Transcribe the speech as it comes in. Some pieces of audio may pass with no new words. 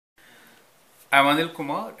I'm Anil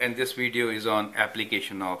Kumar, and this video is on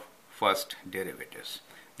application of first derivatives.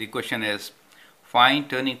 The question is, find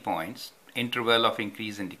turning points, interval of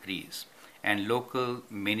increase and decrease, and local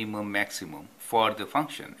minimum maximum for the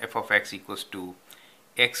function f of x equals to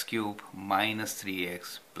x cubed minus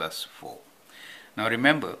 3x plus 4. Now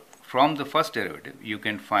remember, from the first derivative, you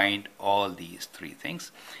can find all these three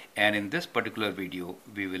things, and in this particular video,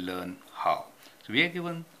 we will learn how. So we are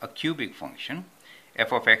given a cubic function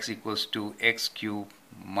f of x equals to x cubed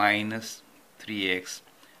minus 3x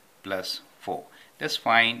plus 4. Let's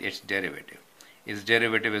find its derivative. Its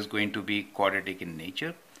derivative is going to be quadratic in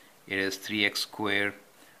nature. It is 3x squared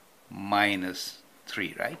minus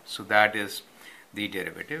 3, right? So that is the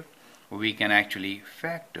derivative. We can actually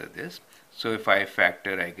factor this. So if I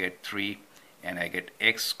factor, I get 3 and I get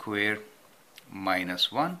x squared minus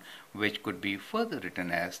 1, which could be further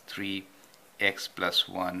written as 3x plus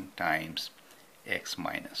 1 times x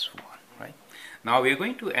minus 1, right? Now we are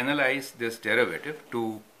going to analyze this derivative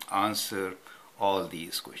to answer all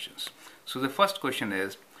these questions. So the first question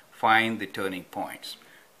is, find the turning points.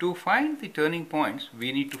 To find the turning points,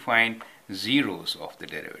 we need to find zeros of the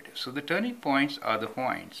derivative. So the turning points are the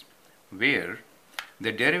points where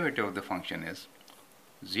the derivative of the function is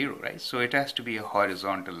 0, right? So it has to be a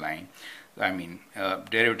horizontal line.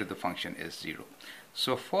 Derivative of the function is 0.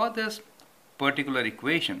 So for this particular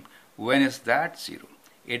equation, when is that 0?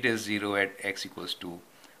 It is 0 at x equals to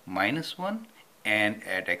minus 1 and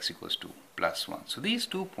at x equals to plus 1. So these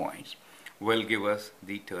 2 points will give us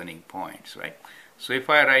the turning points, right? So if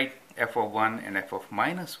I write f of 1 and f of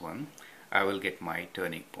minus 1, I will get my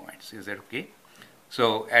turning points. Is that okay?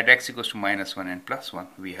 So at x equals to minus 1 and plus 1,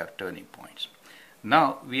 we have turning points.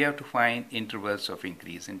 Now we have to find intervals of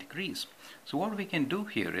increase and decrease. So what we can do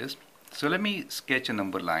here is, so let me sketch a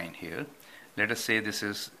number line here. Let us say this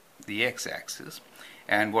is the x-axis,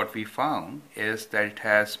 and what we found is that it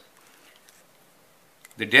has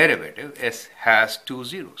the derivative has two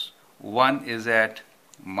zeros. One is at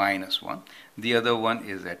minus 1, the other one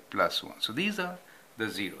is at plus 1. So these are the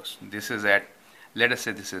zeros. This is at, let us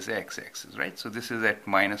say this is x-axis, right? So this is at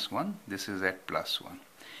minus 1, this is at plus 1.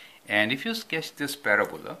 And if you sketch this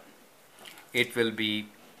parabola, it will be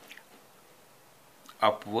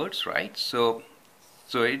upwards, right? So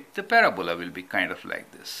the parabola will be kind of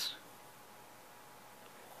like this.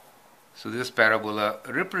 So this parabola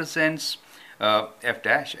represents f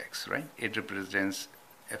dash x, right? It represents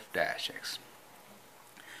f dash x.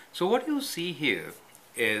 So what you see here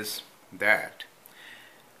is that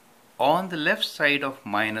on the left side of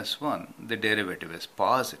minus 1, the derivative is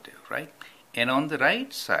positive, right? And on the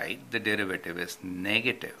right side, the derivative is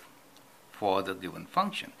negative for the given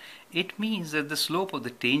function. It means that the slope of the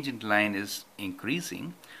tangent line is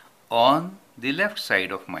increasing on the left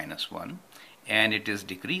side of minus 1, and it is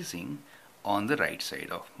decreasing on the right side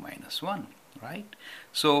of minus 1, right?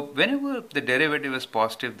 So whenever the derivative is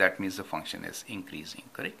positive, that means the function is increasing,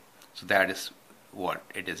 correct? So that is what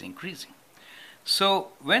it is increasing.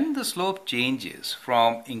 So when the slope changes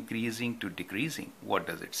from increasing to decreasing, what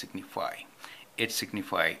does it signify? It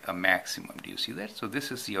signifies a maximum. Do you see that? So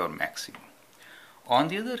this is your maximum. On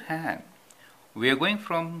the other hand, we are going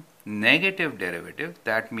from negative derivative.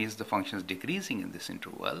 That means the function is decreasing in this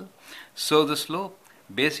interval. So the slope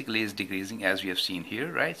basically is decreasing, as we have seen here,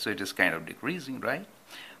 right? So it is kind of decreasing, right?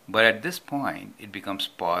 But at this point, it becomes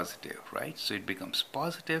positive, right? So it becomes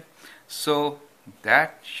positive. So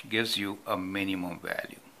that gives you a minimum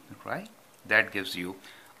value, right? That gives you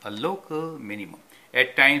a local minimum.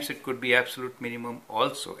 At times, it could be absolute minimum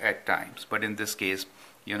also at times. But in this case,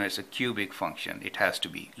 it's a cubic function. It has to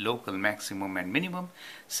be local maximum and minimum,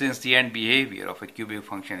 since the end behavior of a cubic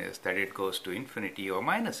function is that it goes to infinity or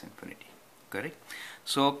minus infinity, correct?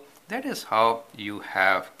 So that is how you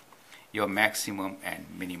have your maximum and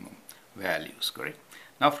minimum values, correct?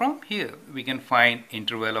 Now from here, we can find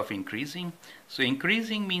interval of increasing. So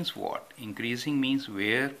increasing means what? Increasing means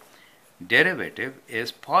where derivative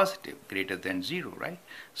is positive, greater than 0, right?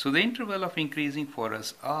 So the interval of increasing for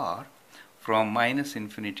us are from minus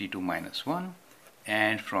infinity to minus 1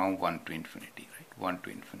 and from 1 to infinity, right? 1 to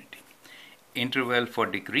infinity. Interval for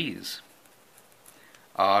decrease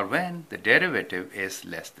are when the derivative is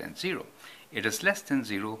less than 0. It is less than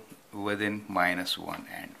 0 within minus 1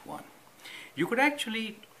 and 1. You could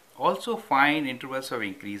actually also find intervals of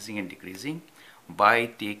increasing and decreasing by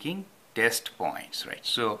taking test points, right?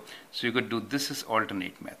 So you could do this is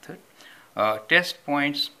alternate method. Test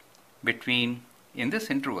points between, in this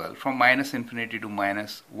interval from minus infinity to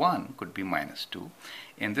minus 1 could be minus 2.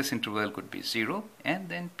 In this interval could be 0 and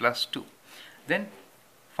then plus 2. Then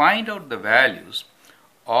find out the values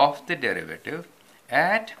of the derivative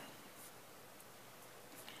at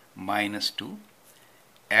minus 2,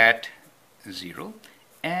 at 0,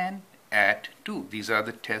 and at 2. These are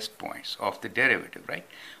the test points of the derivative, right?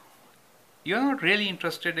 You're not really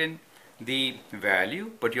interested in the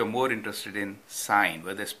value, but you're more interested in sign,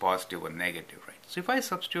 whether it's positive or negative, right? So if I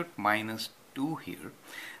substitute minus 2 here,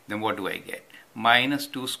 then what do I get? Minus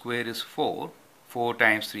 2 square is 4. 4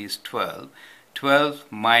 times 3 is 12. 12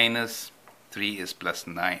 minus 3 is plus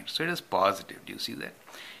 9. So it is positive. Do you see that?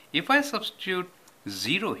 If I substitute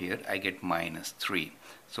 0 here, I get minus 3.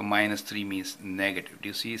 So minus 3 means negative. Do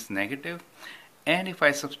you see it's negative? And if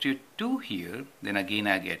I substitute 2 here, then again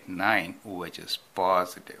I get 9, which is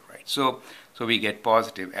positive, right? So we get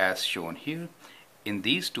positive as shown here in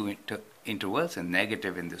these two intervals and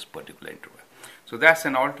negative in this particular interval. So that's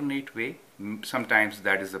an alternate way. Sometimes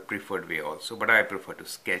that is the preferred way also, but I prefer to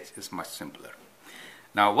sketch. It's much simpler.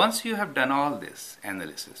 Now, once you have done all this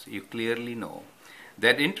analysis, you clearly know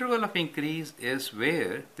that interval of increase is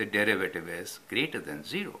where the derivative is greater than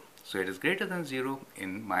 0. So it is greater than 0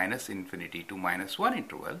 in minus infinity to minus 1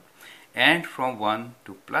 interval and from 1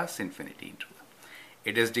 to plus infinity interval.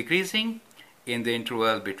 It is decreasing in the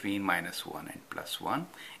interval between minus 1 and plus 1,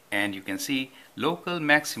 and you can see local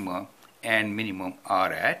maxima and minimum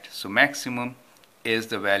are at. So maximum is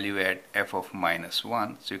the value at f of minus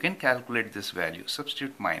 1. So you can calculate this value,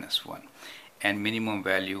 substitute minus 1, and minimum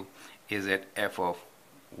value is at f of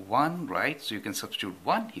 1, right? So you can substitute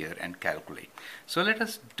 1 here and calculate. So let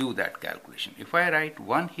us do that calculation. If I write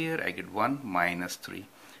 1 here, I get 1 minus 3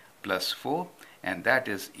 plus 4, and that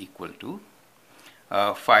is equal to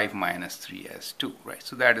 5 minus 3 as 2, right?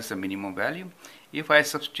 So that is the minimum value. If I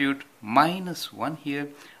substitute minus 1 here,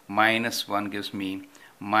 minus 1 gives me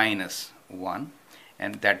minus 1,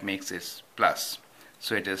 and that makes it plus.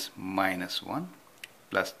 So it is minus 1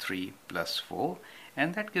 plus 3 plus 4,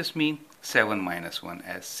 and that gives me 7 minus 1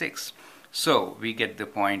 as 6. So we get the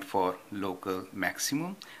point for local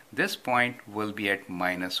maximum. This point will be at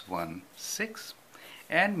minus 1, 6,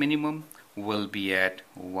 and minimum will be at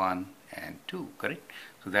 1 and 2, correct?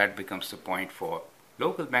 So that becomes the point for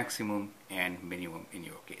local maximum and minimum in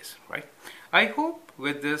your case, right? I hope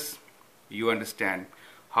with this you understand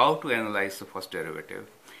how to analyze the first derivative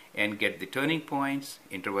and get the turning points,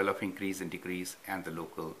 interval of increase and decrease, and the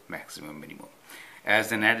local maximum minimum.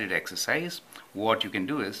 As an added exercise, what you can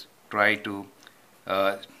do is try to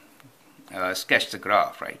sketch the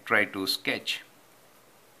graph, right? Try to sketch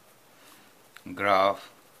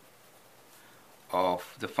graph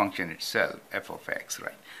of the function itself, f of x,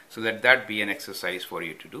 right? So that be an exercise for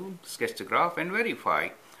you to do. Sketch the graph and verify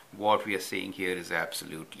what we are saying here is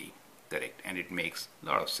absolutely correct and it makes a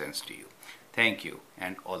lot of sense to you. Thank you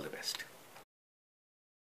and all the best.